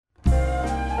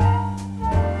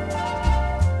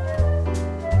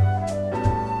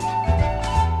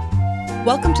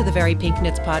Welcome to the Very Pink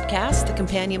Knits podcast, the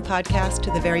companion podcast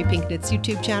to the Very Pink Knits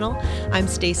YouTube channel. I'm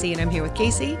Stacy and I'm here with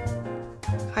Casey.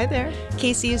 Hi there.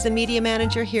 Casey is the media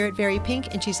manager here at Very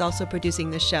Pink and she's also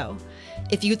producing this show.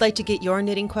 If you'd like to get your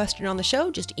knitting question on the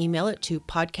show, just email it to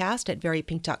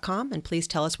podcast@verypink.com and please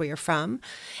tell us where you're from.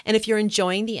 And if you're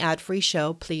enjoying the ad-free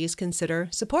show, please consider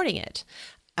supporting it.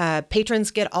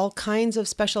 Patrons get all kinds of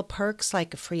special perks,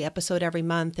 like a free episode every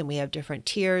month, and we have different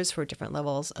tiers for different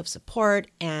levels of support.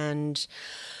 And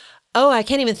I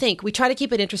can't even think. We try to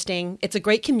keep it interesting. It's a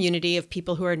great community of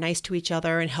people who are nice to each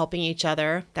other and helping each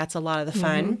other. That's a lot of the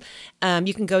fun.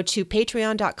 You can go to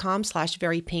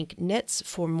patreon.com/verypinkknits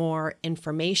for more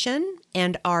information.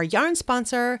 And our yarn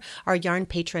sponsor, our yarn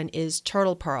patron is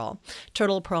Turtle Pearl.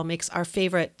 Turtle Pearl makes our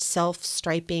favorite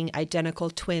self-striping identical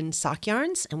twin sock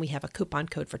yarns. And we have a coupon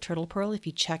code for Turtle Pearl if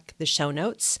you check the show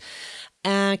notes.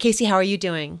 Casey, how are you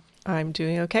doing? I'm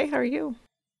doing okay. How are you?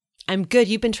 I'm good.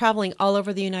 You've been traveling all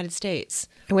over the United States.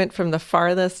 I went from the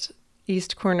farthest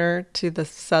east corner to the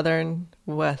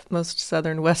most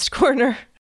southern west corner.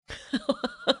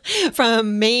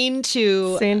 From Maine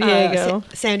to San Diego.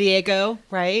 San Diego,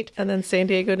 right? And then San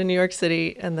Diego to New York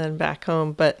City and then back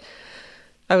home. But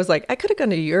I was like, I could have gone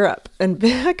to Europe and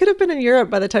I could have been in Europe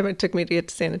by the time it took me to get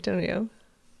to San Antonio.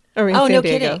 San no Diego.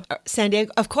 Kidding. San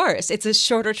Diego, of course. It's a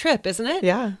shorter trip, isn't it?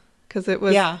 Yeah, because it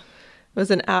was I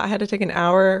had to take an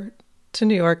hour to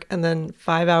New York and then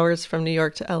 5 hours from New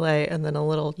York to LA and then a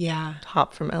little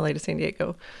hop from LA to San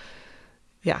Diego.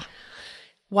 Yeah.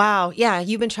 Wow. Yeah.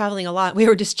 You've been traveling a lot. We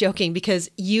were just joking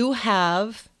because you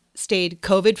have stayed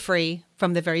COVID-free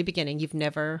from the very beginning. You've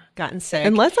never gotten sick.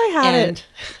 Unless I had it.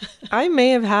 I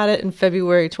may have had it in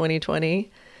February 2020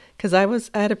 because I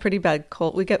had a pretty bad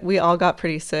cold. We all got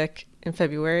pretty sick in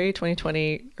February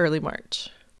 2020, early March.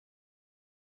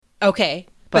 Okay.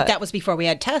 But that was before we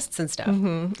had tests and stuff.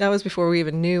 Mm-hmm. That was before we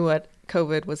even knew what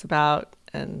COVID was about.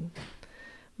 And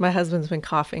my husband's been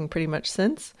coughing pretty much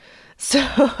since. So,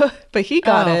 but he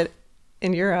got it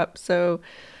in Europe. So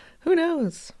who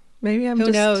knows? Maybe Who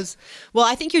knows? Well,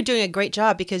 I think you're doing a great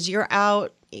job because you're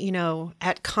out,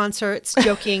 at concerts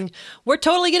joking, we're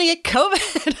totally going to get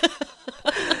COVID.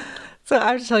 So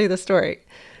I have to tell you the story.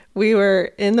 We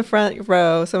were in the front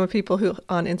row. Some of the people who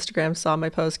on Instagram saw my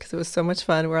post because it was so much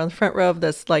fun. We're on the front row of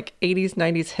this like 80s,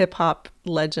 90s hip hop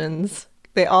legends.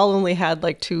 They all only had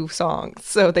like 2 songs,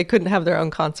 so they couldn't have their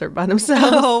own concert by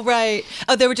themselves. Oh, right.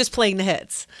 Oh, they were just playing the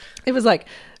hits. It was like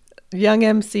Young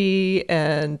MC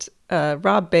and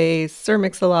Rob Bass, Sir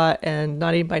Mix-a-Lot, and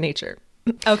Naughty by Nature.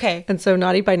 Okay. And so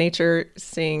Naughty by Nature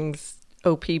sings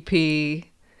OPP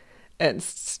and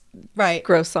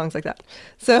gross songs like that.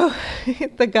 So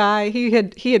the guy, he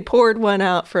had poured one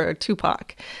out for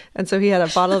Tupac. And so he had a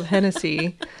bottle of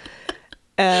Hennessy.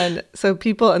 And so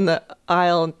people in the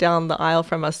aisle, down the aisle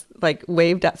from us, like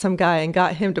waved at some guy and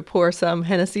got him to pour some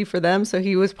Hennessy for them. So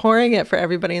he was pouring it for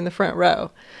everybody in the front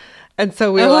row. And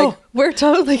so we were like, we're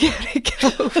totally getting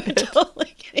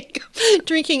COVID.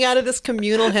 Drinking out of this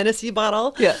communal Hennessy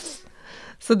bottle. Yes.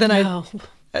 So then I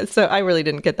really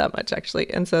didn't get that much actually.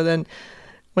 And so then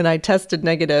when I tested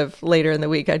negative later in the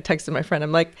week, I texted my friend.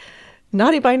 I'm like,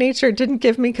 Naughty by Nature didn't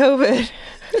give me COVID.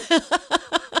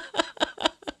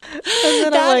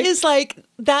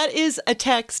 That is a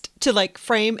text to like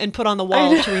frame and put on the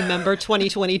wall to remember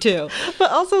 2022.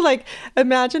 But also like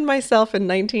imagine myself in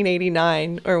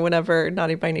 1989 or whenever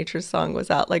Naughty by Nature's song was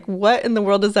out. Like what in the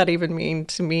world does that even mean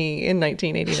to me in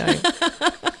 1989?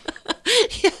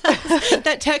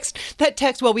 That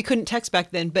text, well, we couldn't text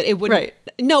back then, but it wouldn't. Right.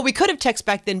 No, we could have text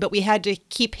back then, but we had to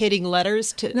keep hitting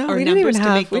letters to or numbers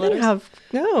to make the letters.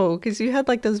 Because you had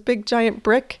like those big giant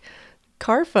brick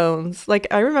car phones. Like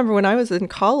I remember when I was in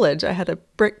college, I had a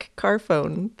brick car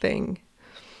phone thing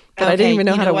that I didn't even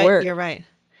know how to work. You're right.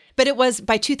 But it was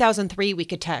by 2003 we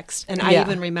could text. And I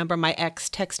even remember my ex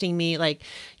texting me, like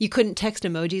you couldn't text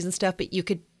emojis and stuff, but you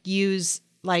could use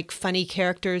like funny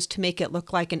characters to make it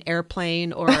look like an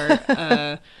airplane or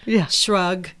a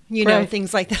shrug,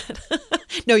 things like that.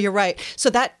 No, you're right.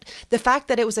 So that the fact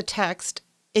that it was a text,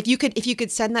 if you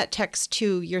could send that text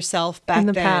to yourself back in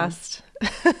the then, past,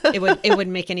 it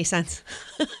wouldn't make any sense.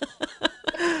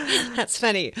 That's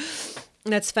funny.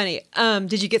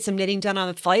 Did you get some knitting done on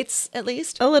the flights at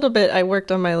least? A little bit. I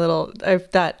worked on my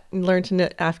learn to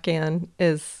knit Afghan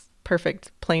is perfect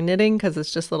plain knitting because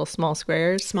it's just little small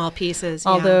squares. Small pieces.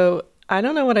 Although I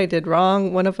don't know what I did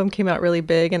wrong. One of them came out really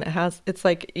big and it's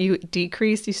like you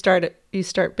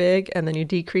start big and then you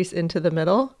decrease into the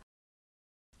middle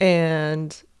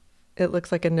and it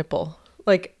looks like a nipple.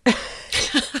 Like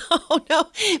Oh no.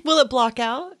 Will it block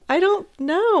out? I don't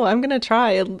know. I'm going to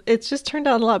try. It's just turned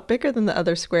out a lot bigger than the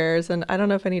other squares, and I don't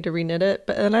know if I need to reknit it,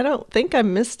 and I don't think I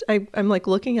missed, I'm like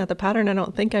looking at the pattern. I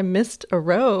don't think I missed a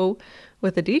row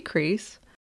with a decrease.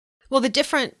 Well, the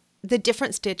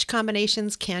different stitch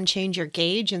combinations can change your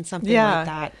gauge and something like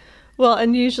that. Well,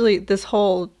 and usually this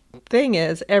whole thing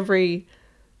is every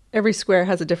square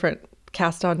has a different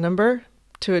cast on number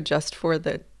to adjust for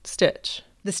the stitch.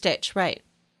 The stitch, right.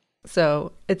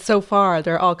 So it's so far,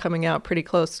 they're all coming out pretty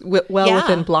close,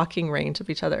 within blocking range of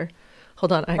each other.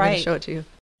 Hold on, I'm going to show it to you.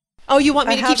 Oh, you want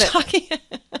me to keep talking?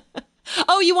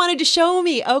 Oh, you wanted to show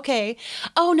me. Okay.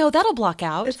 Oh, no, that'll block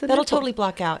out. That'll totally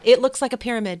block out. It looks like a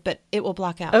pyramid, but it will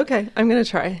block out. Okay, I'm going to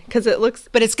try because it looks...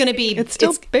 But it's going to be... It's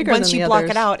still bigger than the others. Once you block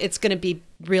it out, it's going to be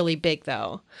really big,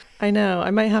 though. I know.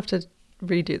 I might have to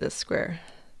redo this square.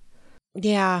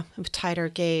 Yeah, a tighter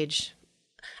gauge.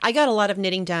 I got a lot of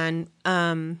knitting done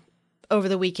over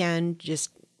the weekend,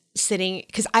 just sitting...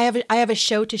 Because I have a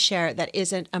show to share that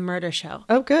isn't a murder show.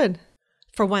 Oh, good.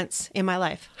 For once in my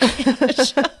life.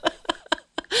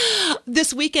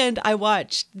 This weekend, I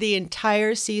watched the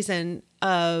entire season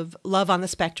of Love on the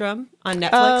Spectrum on Netflix.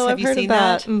 Oh, Have you seen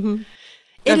that? Mm-hmm.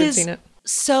 I haven't seen it.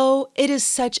 It is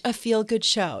such a feel-good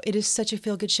show. It is such a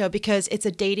feel-good show because it's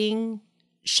a dating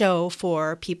show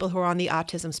for people who are on the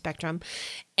autism spectrum.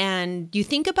 And you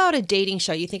think about a dating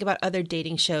show, you think about other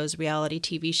dating shows, reality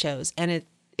TV shows, and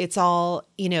it's all,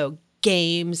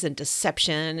 games and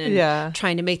deception and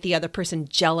trying to make the other person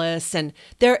jealous. And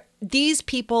these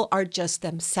people are just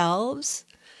themselves,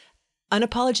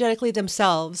 unapologetically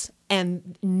themselves,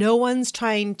 and no one's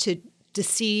trying to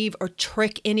deceive or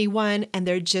trick anyone. And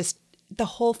they're just, the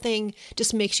whole thing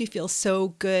just makes you feel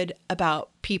so good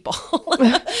about people.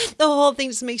 The whole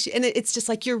thing just makes you, and it's just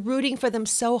like you're rooting for them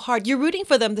so hard. You're rooting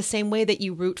for them the same way that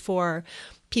you root for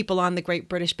people on the Great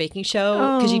British Baking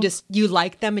Show because you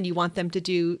like them and you want them to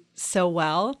do so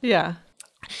well. Yeah.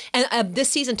 And this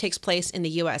season takes place in the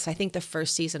U.S. I think the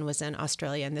first season was in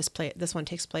Australia, and this one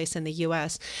takes place in the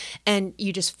U.S. And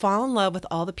you just fall in love with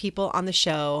all the people on the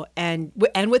show and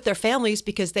with their families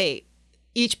because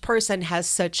each person has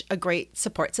such a great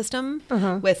support system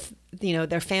with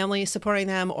their family supporting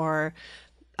them, or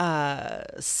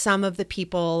some of the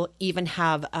people even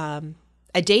have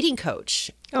a dating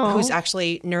coach who's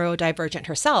actually neurodivergent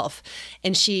herself.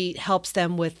 And she helps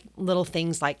them with little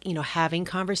things like, having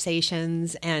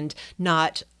conversations and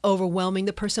not overwhelming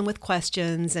the person with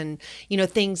questions and,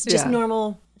 things just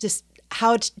normal, just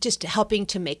helping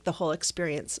to make the whole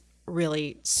experience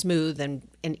really smooth and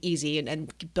easy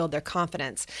and build their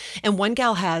confidence. And one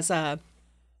gal on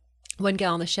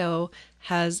the show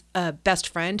has a best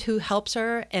friend who helps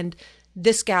her. And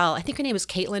this gal, I think her name is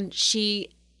Caitlin,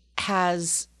 she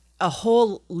has a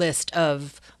whole list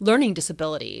of learning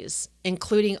disabilities,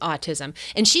 including autism.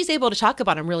 And she's able to talk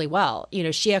about them really well.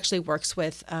 She actually works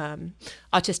with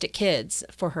autistic kids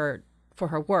for her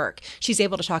work. She's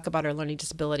able to talk about her learning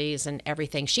disabilities and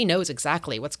everything. She knows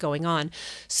exactly what's going on.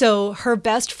 So her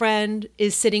best friend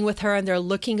is sitting with her and they're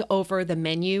looking over the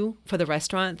menu for the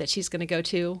restaurant that she's going to go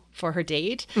to for her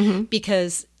date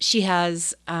because she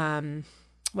has,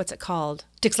 what's it called?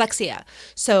 Dyslexia.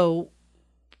 So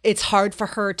it's hard for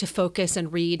her to focus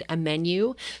and read a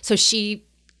menu. So she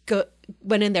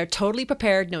went in there totally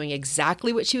prepared, knowing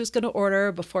exactly what she was going to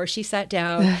order before she sat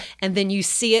down. And then you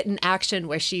see it in action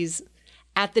where she's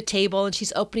at the table and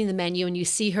she's opening the menu and you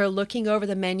see her looking over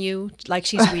the menu like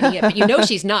she's reading it, but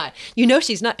she's not.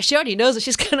 She already knows what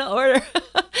she's going to order.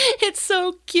 It's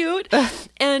so cute.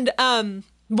 And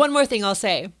one more thing I'll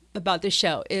say about this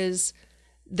show is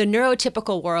the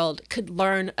neurotypical world could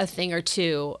learn a thing or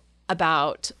two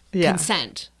about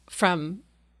consent from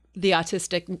the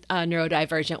autistic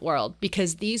neurodivergent world,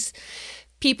 because these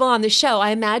people on the show,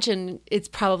 I imagine it's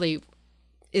probably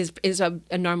is a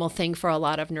normal thing for a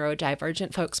lot of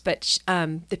neurodivergent folks, but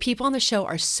the people on the show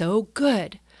are so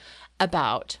good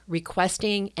about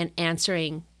requesting and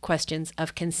answering questions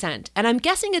of consent. And I'm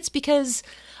guessing it's because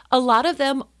a lot of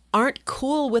them aren't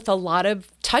cool with a lot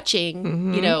of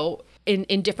touching,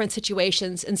 in different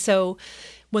situations. And so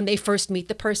when they first meet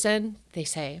the person, they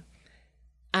say,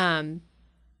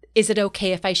 is it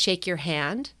okay if I shake your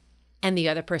hand? And the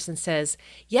other person says,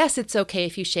 yes, it's okay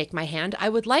if you shake my hand. I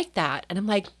would like that. And I'm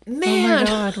like, man.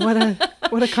 Oh my God,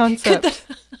 what a concept.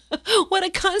 What a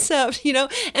concept,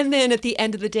 And then at the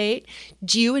end of the date,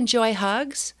 do you enjoy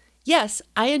hugs? Yes,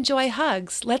 I enjoy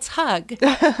hugs. Let's hug.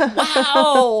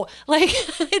 Wow.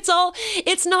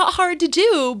 It's not hard to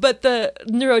do, but the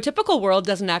neurotypical world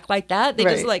doesn't act like that. They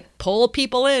just pull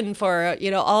people in for,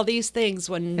 all these things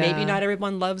when maybe not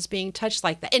everyone loves being touched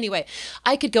like that. Anyway,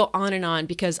 I could go on and on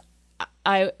because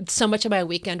so much of my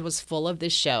weekend was full of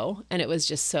this show, and it was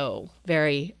just so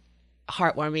very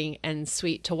heartwarming and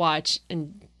sweet to watch.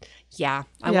 And I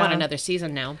want another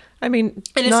season now. I mean,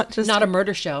 and it's not a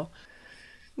murder show.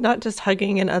 Not just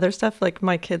hugging and other stuff. Like,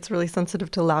 my kid's really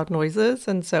sensitive to loud noises.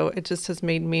 And so it just has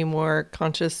made me more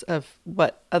conscious of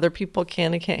what other people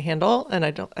can and can't handle. And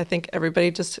I think everybody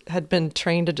just had been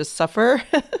trained to just suffer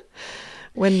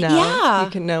when now you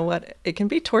can know what it can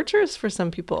be torturous for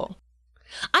some people.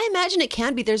 I imagine it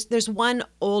can be. There's one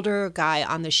older guy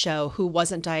on the show who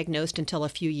wasn't diagnosed until a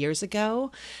few years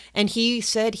ago. And he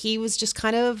said he was just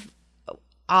kind of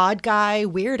odd guy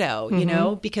weirdo, you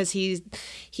know, because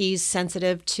he's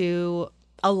sensitive to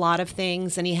a lot of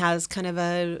things, and he has kind of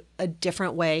a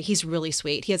different way. He's really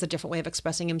sweet. He has a different way of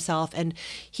expressing himself. And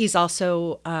he's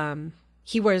also,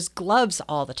 he wears gloves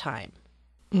all the time.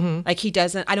 Like,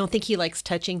 I don't think he likes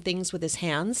touching things with his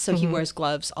hands. So he wears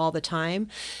gloves all the time.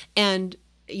 And,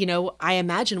 you know, I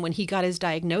imagine when he got his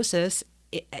diagnosis,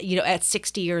 at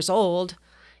 60 years old,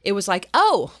 it was like,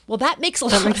 oh, well, that makes so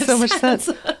much sense.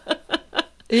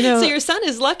 So your son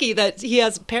is lucky that he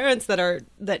has parents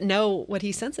that know what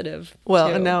he's sensitive to.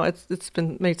 And now it's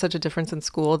been made such a difference in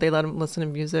school. They let him listen to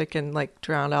music and like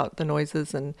drown out the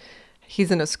noises. And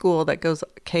he's in a school that goes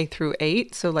K through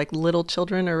 8, so like little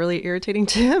children are really irritating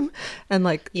to him. And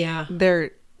like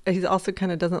he's also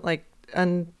kind of doesn't like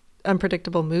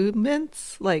unpredictable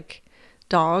movements. Like,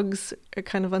 dogs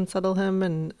kind of unsettle him,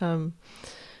 and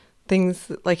things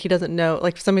like he doesn't know.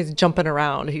 Like, if somebody's jumping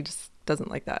around, he just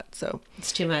doesn't like that. So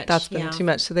it's too much. That's been too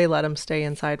much. So they let him stay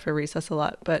inside for recess a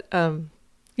lot. But I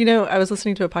was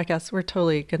listening to a podcast. We're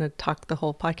totally gonna talk the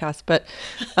whole podcast, but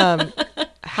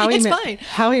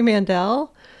Howie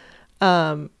Mandel,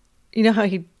 how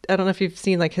I don't know if you've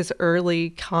seen like his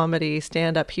early comedy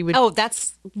stand up.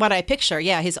 That's what I picture.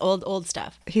 Yeah, his old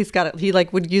stuff. He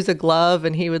like would use a glove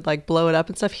and he would like blow it up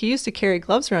and stuff. He used to carry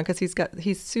gloves around because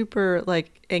he's super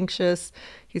like anxious.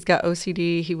 He's got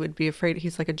OCD. He would be afraid.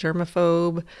 He's like a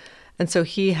germaphobe. And so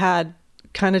he had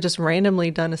kind of just randomly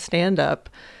done a stand up,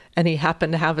 and he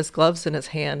happened to have his gloves in his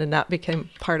hand, and that became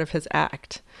part of his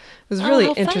act. It was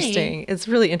really interesting. It's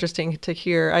really interesting to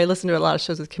hear. I listen to a lot of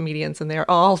shows with comedians, and they're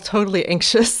all totally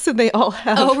anxious, and they all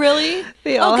have. Oh, really?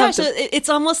 They all have it's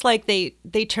almost like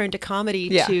they turn to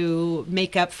comedy to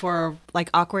make up for like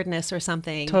awkwardness or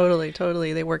something.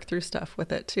 Totally. They work through stuff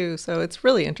with it too. So it's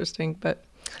really interesting. But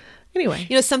anyway,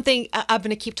 something I'm going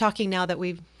to keep talking now that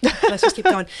let's just keep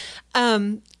going.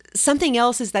 Something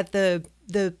else is that the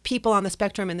people on the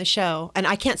spectrum in the show, and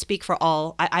I can't speak for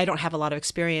all, I don't have a lot of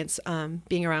experience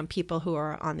being around people who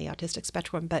are on the autistic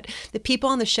spectrum, but the people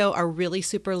on the show are really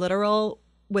super literal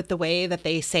with the way that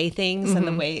they say things and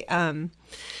the way,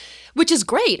 which is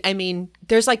great. I mean,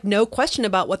 there's like no question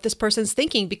about what this person's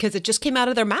thinking because it just came out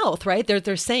of their mouth, right?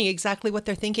 They're saying exactly what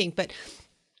they're thinking. But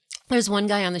there's one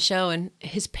guy on the show, and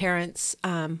his parents,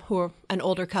 who are an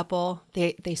older couple,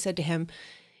 they said to him,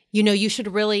 you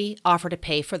should really offer to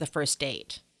pay for the first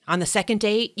date. On the second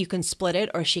date, you can split it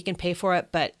or she can pay for it,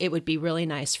 but it would be really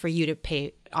nice for you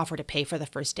to offer to pay for the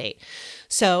first date.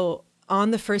 So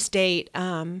on the first date,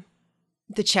 the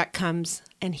check comes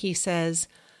and he says,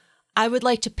 I would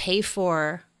like to pay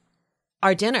for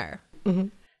our dinner.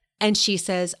 And she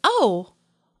says, oh,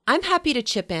 I'm happy to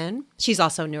chip in. She's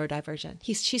also neurodivergent.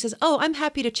 She says, oh, I'm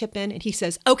happy to chip in. And he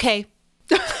says, okay.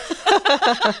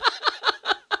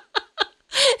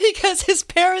 Because his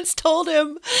parents told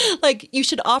him, like, you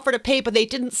should offer to pay, but they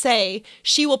didn't say.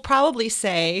 She will probably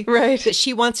say that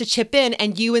she wants to chip in,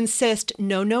 and you insist,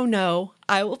 no,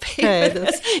 I will pay for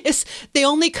this. They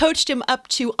only coached him up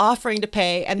to offering to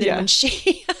pay, and then when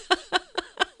she...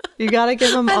 You got to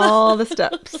give him all the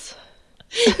steps.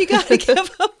 You got to give him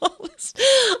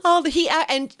all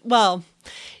the...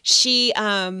 she...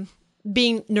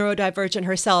 being neurodivergent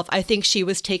herself, I think she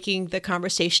was taking the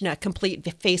conversation at complete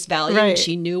face value. Right. And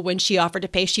she knew when she offered to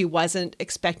pay, she wasn't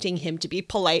expecting him to be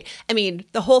polite. I mean,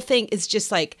 the whole thing is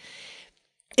just like,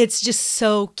 it's just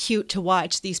so cute to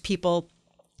watch these people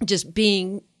they're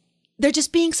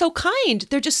just being so kind.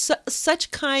 They're just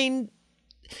such kind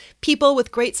people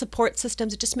with great support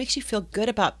systems. It just makes you feel good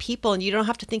about people, and you don't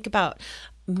have to think about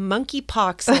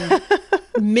monkeypox and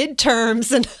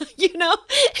midterms and,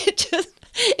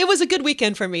 it was a good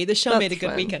weekend for me. The show made a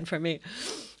good weekend for me.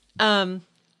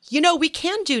 We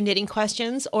can do knitting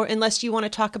questions, or unless you want to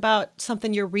talk about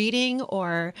something you're reading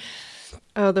or...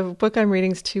 Oh, the book I'm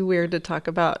reading is too weird to talk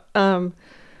about. I've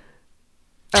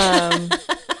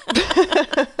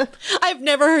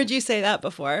never heard you say that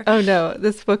before. Oh, no.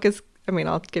 This book is I mean,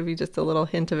 I'll give you just a little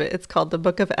hint of it. It's called The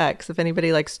Book of X. If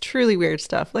anybody likes truly weird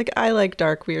stuff, like I like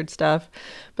dark weird stuff,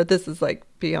 but this is like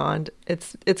beyond.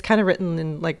 It's kind of written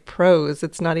in like prose.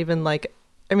 It's not even like,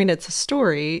 I mean, it's a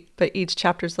story, but each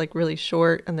chapter's like really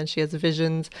short, and then she has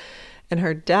visions, and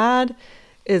her dad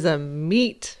is a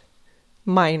meat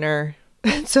miner.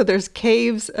 So there's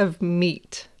caves of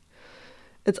meat.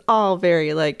 It's all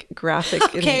very like graphic.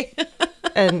 Okay.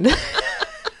 And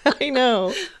I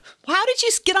know. How did you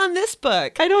get on this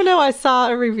book? I don't know. I saw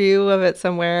a review of it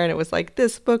somewhere, and it was like,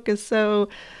 this book is so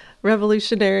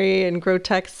revolutionary and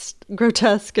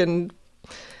grotesque and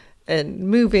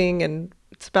moving, and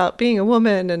it's about being a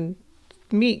woman and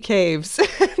meat caves.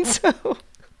 And so,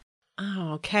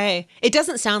 oh, okay. It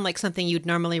doesn't sound like something you'd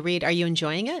normally read. Are you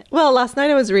enjoying it? Well, last night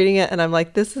I was reading it, and I'm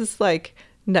like, this is like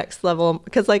next level.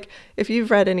 Because like, if you've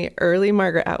read any early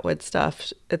Margaret Atwood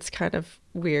stuff, it's kind of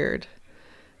weird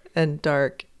and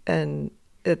dark. And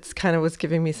it's kind of was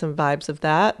giving me some vibes of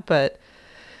that, but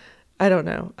I don't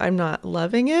know. I'm not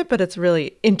loving it, but it's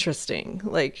really interesting.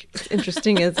 Like, it's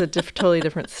interesting as a totally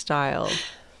different style.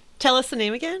 Tell us the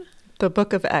name again. The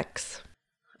Book of X.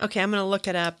 Okay, I'm going to look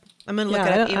it up. I'm going to look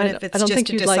it up, even if it's just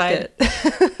to decide. Like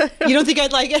it. You don't think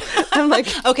I'd like it? I'm like,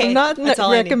 okay, I'm not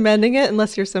recommending it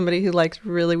unless you're somebody who likes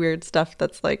really weird stuff.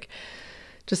 That's like,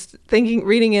 just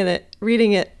reading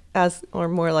it as, or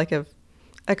more like a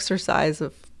exercise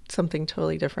of something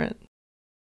totally different.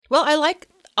 Well, I like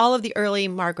all of the early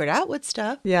Margaret Atwood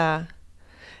stuff. Yeah.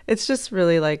 It's just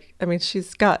really like, I mean,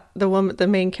 she's got the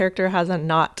main character has a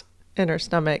knot in her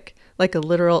stomach, like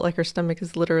her stomach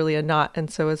is literally a knot.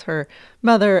 And so is her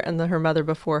mother and her mother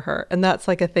before her. And that's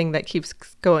like a thing that keeps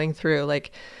going through.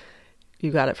 Like,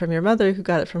 you got it from your mother, who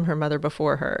got it from her mother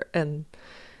before her. And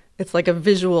it's like a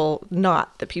visual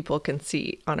knot that people can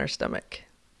see on her stomach.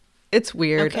 It's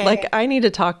weird. Okay. Like, I need to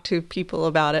talk to people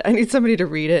about it. I need somebody to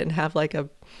read it and have like an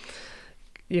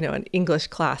English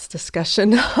class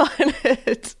discussion on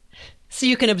it. So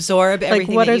you can absorb everything.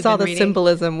 Like, what that is all the reading?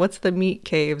 symbolism? What's the meat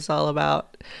caves all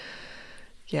about?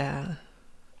 Yeah.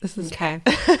 This is okay.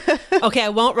 Okay, I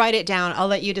won't write it down. I'll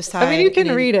let you decide. I mean, you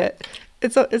can read it.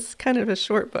 It's kind of a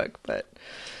short book, but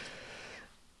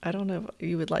I don't know if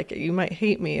you would like it. You might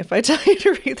hate me if I tell you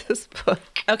to read this book.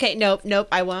 Okay, nope,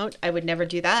 I won't. I would never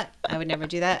do that.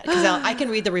 Because I can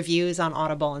read the reviews on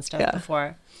Audible and stuff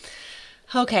before.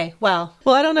 Okay, well,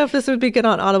 I don't know if this would be good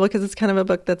on Audible because it's kind of a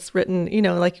book that's written,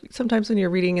 like sometimes when you're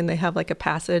reading and they have like a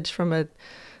passage and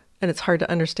it's hard to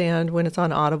understand when it's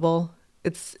on Audible.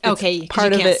 It's okay.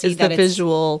 Part of it is the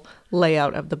visual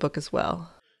layout of the book as well.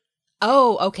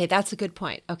 Oh, okay. That's a good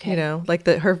point. Okay. Like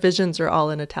her visions are all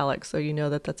in italics. So you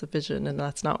know that that's a vision and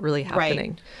that's not really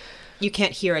happening. Right. You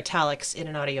can't hear italics in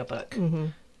an audiobook.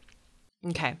 Mm-hmm.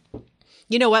 Okay.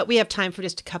 You know what? We have time for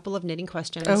just a couple of knitting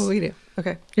questions. Oh, we do.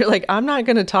 Okay. You're like, I'm not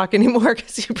going to talk anymore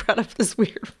because you brought up this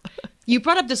weird book. You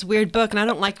brought up this weird book and I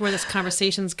don't like where this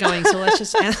conversation's going. So let's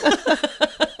just...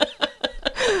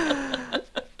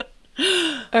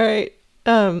 All right.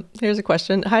 Here's a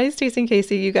question. Hi, Stacey and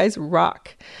Casey. You guys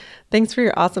rock. Thanks for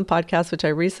your awesome podcast, which I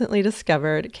recently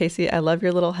discovered. Casey, I love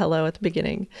your little hello at the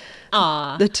beginning.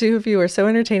 Aw. The two of you are so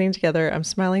entertaining together. I'm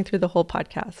smiling through the whole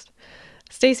podcast.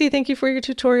 Stacey, thank you for your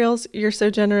tutorials. You're so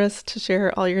generous to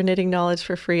share all your knitting knowledge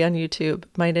for free on YouTube.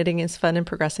 My knitting is fun and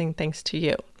progressing thanks to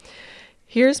you.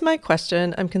 Here's my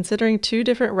question. I'm considering 2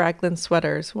 different raglan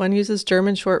sweaters. One uses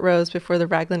German short rows before the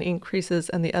raglan increases,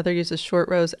 and the other uses short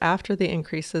rows after the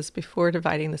increases before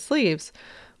dividing the sleeves.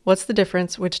 What's the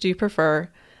difference? Which do you prefer?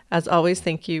 As always,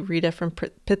 thank you, Rita from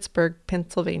Pittsburgh,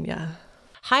 Pennsylvania.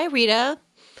 Hi, Rita.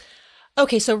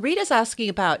 Okay, so Rita's asking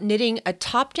about knitting a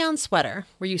top-down sweater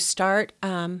where you start,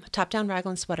 top-down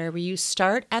raglan sweater where you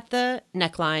start at the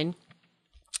neckline.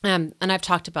 And I've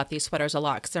talked about these sweaters a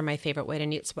lot because they're my favorite way to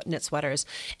knit sweaters.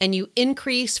 And you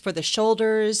increase for the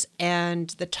shoulders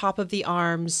and the top of the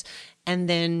arms, and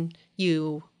then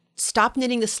you stop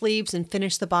knitting the sleeves and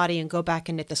finish the body and go back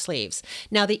and knit the sleeves.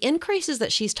 Now, the increases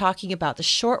that she's talking about, the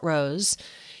short rows,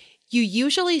 you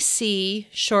usually see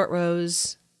short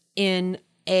rows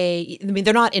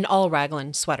they're not in all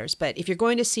raglan sweaters, but if you're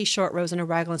going to see short rows in a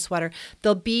raglan sweater,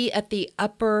 they'll be at the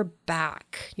upper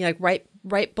back, like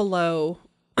right below,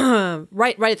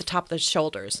 right at the top of the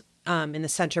shoulders, in the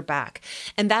center back.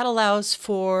 And that allows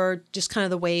for just kind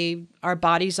of the way our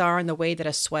bodies are and the way that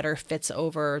a sweater fits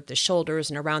over the shoulders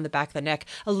and around the back of the neck.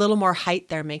 A little more height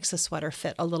there makes the sweater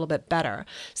fit a little bit better.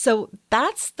 So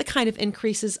that's the kind of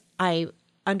increases I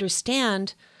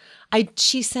understand.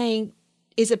 She's saying,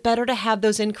 is it better to have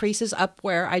those increases up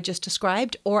where I just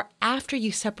described or after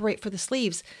you separate for the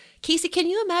sleeves? Casey, can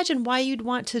you imagine why you'd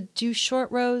want to do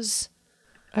short rows?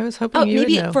 I was hoping you would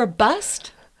know. Maybe for a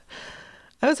bust?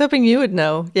 I was hoping you would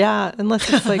know. Yeah,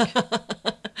 unless it's like,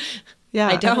 yeah.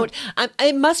 I don't.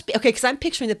 It must be, okay, because I'm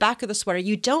picturing the back of the sweater.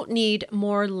 You don't need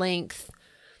more length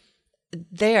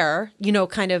there,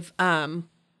 kind of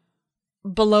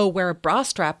below where a bra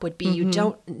strap would be. Mm-hmm. You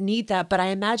don't need that. But I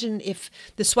imagine if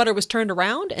the sweater was turned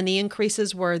around and the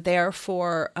increases were there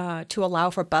for to allow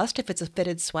for bust, if it's a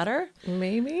fitted sweater.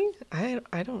 Maybe. I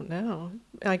don't know.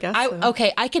 I guess so.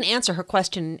 Okay, I can answer her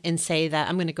question and say that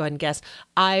I'm going to go ahead and guess.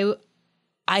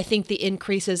 I think the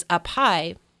increases up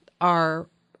high are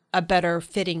a better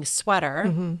fitting sweater.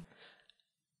 Mm-hmm.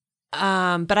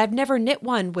 But I've never knit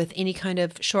one with any kind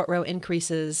of short row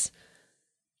increases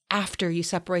after you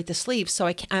separate the sleeves.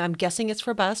 So I'm guessing it's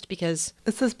for bust because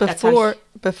this is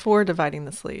before dividing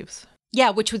the sleeves.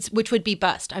 Yeah, which would be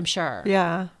bust, I'm sure.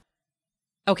 Yeah.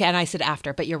 Okay, and I said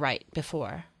after, but you're right,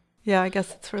 before. Yeah, I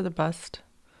guess it's for the bust.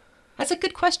 That's a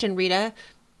good question, Rita.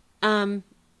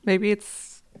 Maybe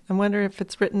I wonder if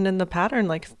it's written in the pattern,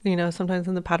 like, sometimes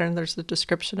in the pattern there's a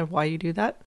description of why you do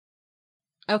that.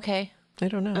 Okay. I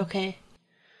don't know. Okay.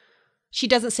 She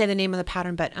doesn't say the name of the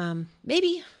pattern, but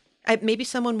maybe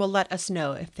someone will let us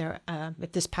know if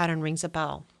this pattern rings a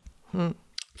bell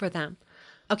for them.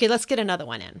 Okay, let's get another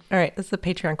one in. All right, this is a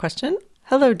Patreon question.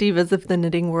 Hello, divas of the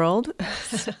knitting world.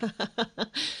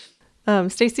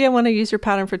 Stacy, I want to use your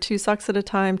pattern for 2 socks at a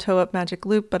time, toe up magic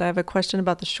loop, but I have a question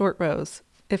about the short rows.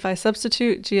 If I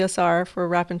substitute GSR for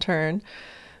wrap and turn,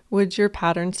 would your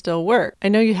pattern still work? I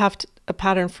know you have a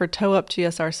pattern for toe up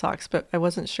GSR socks, but I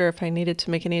wasn't sure if I needed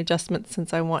to make any adjustments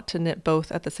since I want to knit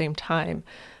both at the same time.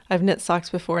 I've knit socks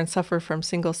before and suffer from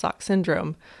single sock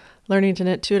syndrome. Learning to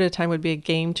knit 2 at a time would be a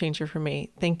game changer for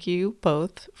me. Thank you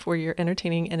both for your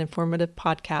entertaining and informative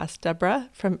podcast. Deborah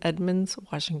from Edmonds,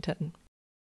 Washington.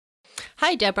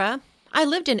 Hi, Deborah. I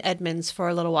lived in Edmonds for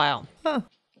a little while. Huh.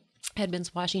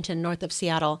 Edmonds, Washington, north of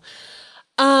Seattle.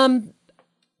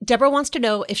 Deborah wants to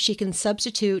know if she can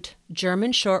substitute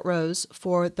German short rows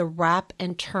for the wrap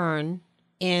and turn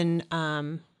in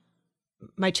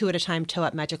my 2 at a time toe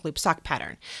up magic loop sock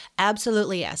pattern.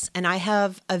 Absolutely, yes. And I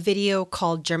have a video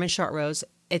called German Short Rows.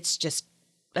 It's just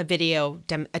a video,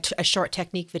 a short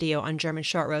technique video on German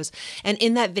short rows. And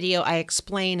in that video, I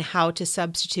explain how to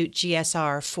substitute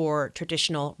GSR for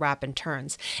traditional wrap and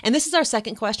turns. And this is our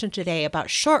second question today about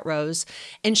short rows.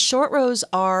 And short rows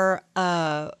are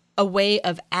a way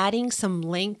of adding some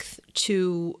length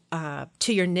to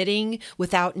your knitting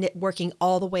without working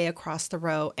all the way across the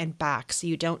row and back. So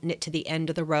you don't knit to the end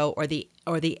of the row or the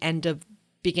end of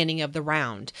beginning of the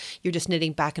round. You're just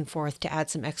knitting back and forth to add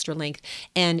some extra length.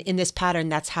 And in this pattern,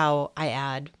 that's how I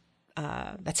add,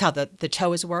 that's how the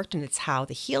toe is worked, and it's how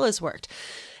the heel is worked.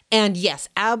 And yes,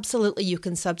 absolutely, you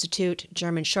can substitute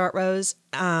German short rows.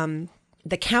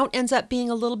 The count ends up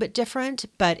being a little bit different,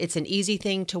 but it's an easy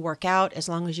thing to work out. As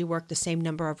long as you work the same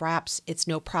number of wraps, it's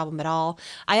no problem at all.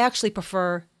 I actually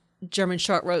prefer German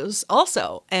short rows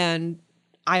also, and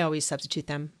I always substitute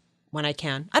them when I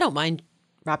can. I don't mind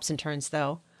wraps and turns,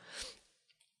 though.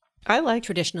 I like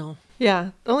traditional. Yeah.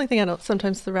 The only thing I don't,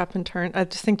 sometimes the wrap and turn, I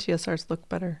just think GSRs look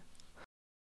better.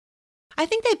 I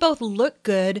think they both look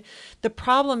good. The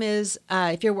problem is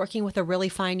if you're working with a really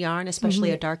fine yarn,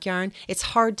 especially a dark yarn, it's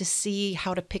hard to see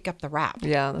how to pick up the wrap.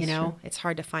 Yeah, that's true. It's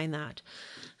hard to find that.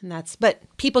 But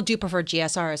people do prefer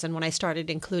GSRs. And when I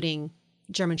started including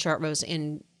German short rows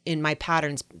in my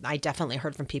patterns, I definitely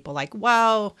heard from people like,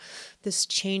 wow, this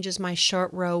changes my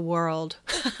short row world.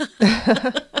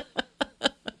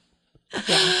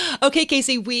 Yeah. Okay,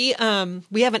 Casey, we have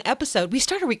an episode. We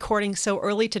started recording so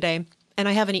early today, and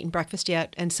I haven't eaten breakfast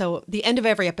yet. And so the end of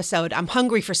every episode, I'm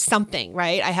hungry for something,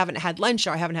 right? I haven't had lunch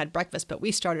or I haven't had breakfast, but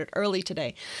we started early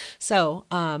today. So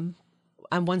I'm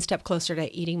one step closer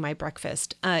to eating my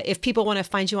breakfast. If people want to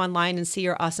find you online and see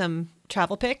your awesome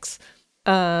travel pics,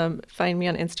 find me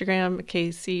on Instagram,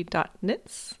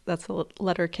 kc.knits. That's the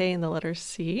letter K and the letter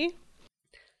C.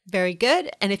 Very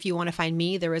good. And if you want to find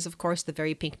me, there is, of course, the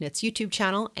Very Pink Knits YouTube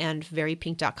channel and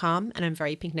verypink.com. And I'm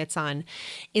Very Pink Knits on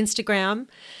Instagram.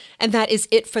 And that is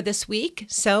it for this week.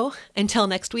 So until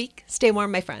next week, stay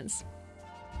warm, my friends.